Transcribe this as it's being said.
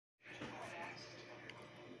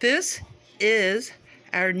This is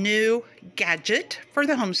our new gadget for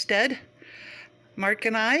the homestead. Mark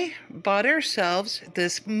and I bought ourselves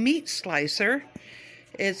this meat slicer.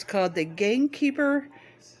 It's called the Gamekeeper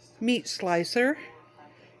meat slicer,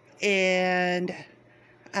 and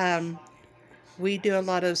we do a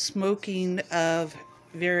lot of smoking of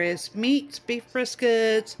various meats, beef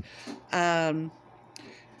briskets,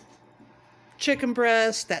 chicken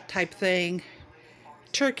breasts, that type thing,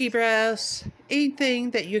 turkey breasts,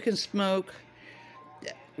 anything that you can smoke,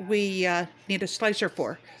 we need a slicer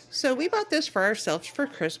for. So we bought this for ourselves for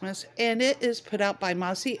Christmas, and it is put out by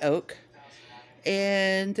Mossy Oak.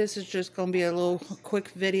 And this is just going to be a little quick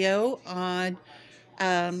video on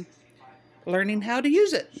learning how to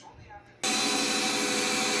use it.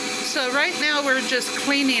 So right now we're just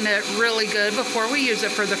cleaning it really good before we use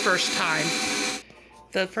it for the first time.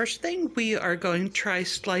 The first thing we are going to try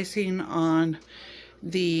slicing on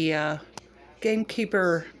the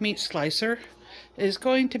Gamekeeper meat slicer is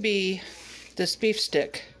going to be this beef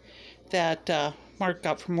stick that Mark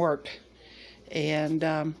got from work.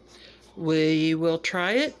 And we will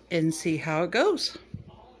try it and see how it goes.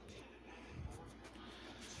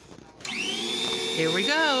 Here we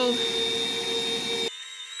go.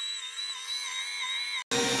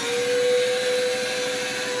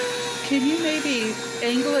 Can you maybe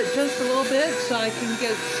angle it just a little bit so I can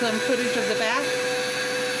get some footage of the back?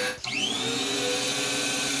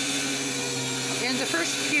 And the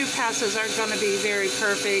first few passes aren't going to be very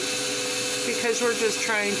perfect because we're just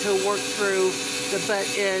trying to work through the butt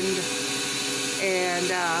end, and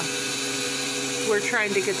we're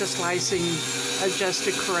trying to get the slicing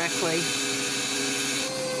adjusted correctly.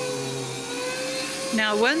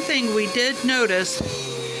 Now, one thing we did notice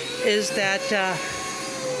is that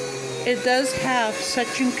it does have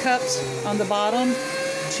suction cups on the bottom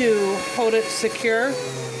to hold it secure.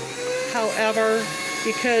 However,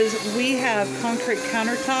 because we have concrete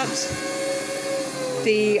countertops,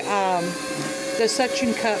 the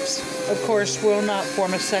suction cups, of course, will not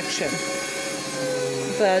form a section.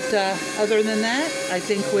 But other than that, I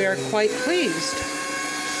think we are quite pleased.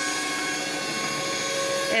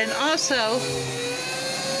 And also,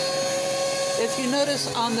 if you notice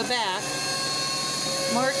on the back,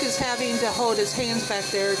 Mark is having to hold his hands back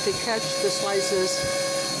there to catch the slices.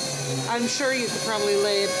 I'm sure you could probably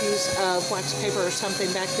lay a piece of wax paper or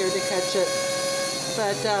something back there to catch it.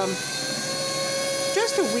 But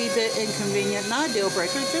just a wee bit inconvenient, not a deal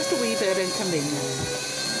breaker, just a wee bit inconvenient.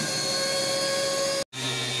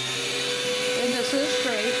 And this is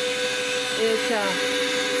great. It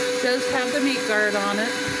does have the meat guard on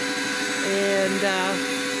it, and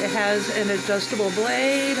it has an adjustable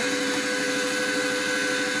blade.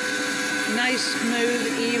 Nice,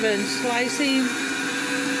 smooth, even slicing.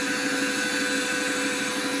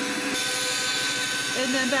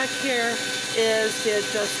 And then back here is the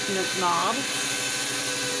adjustment knob.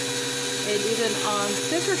 And even on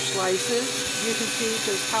thicker slices, you can see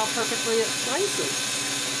just how perfectly it slices.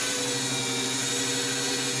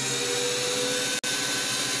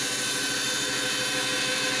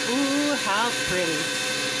 Ooh, how pretty.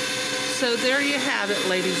 So there you have it,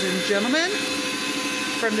 ladies and gentlemen.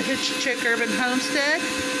 From the Hitch Chick Urban Homestead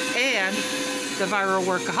and the Viral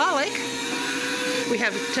Workaholic, we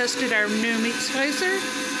have tested our new meat slicer,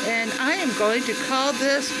 and I am going to call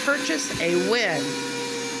this purchase a win.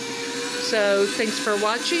 So thanks for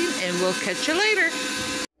watching, and we'll catch you later.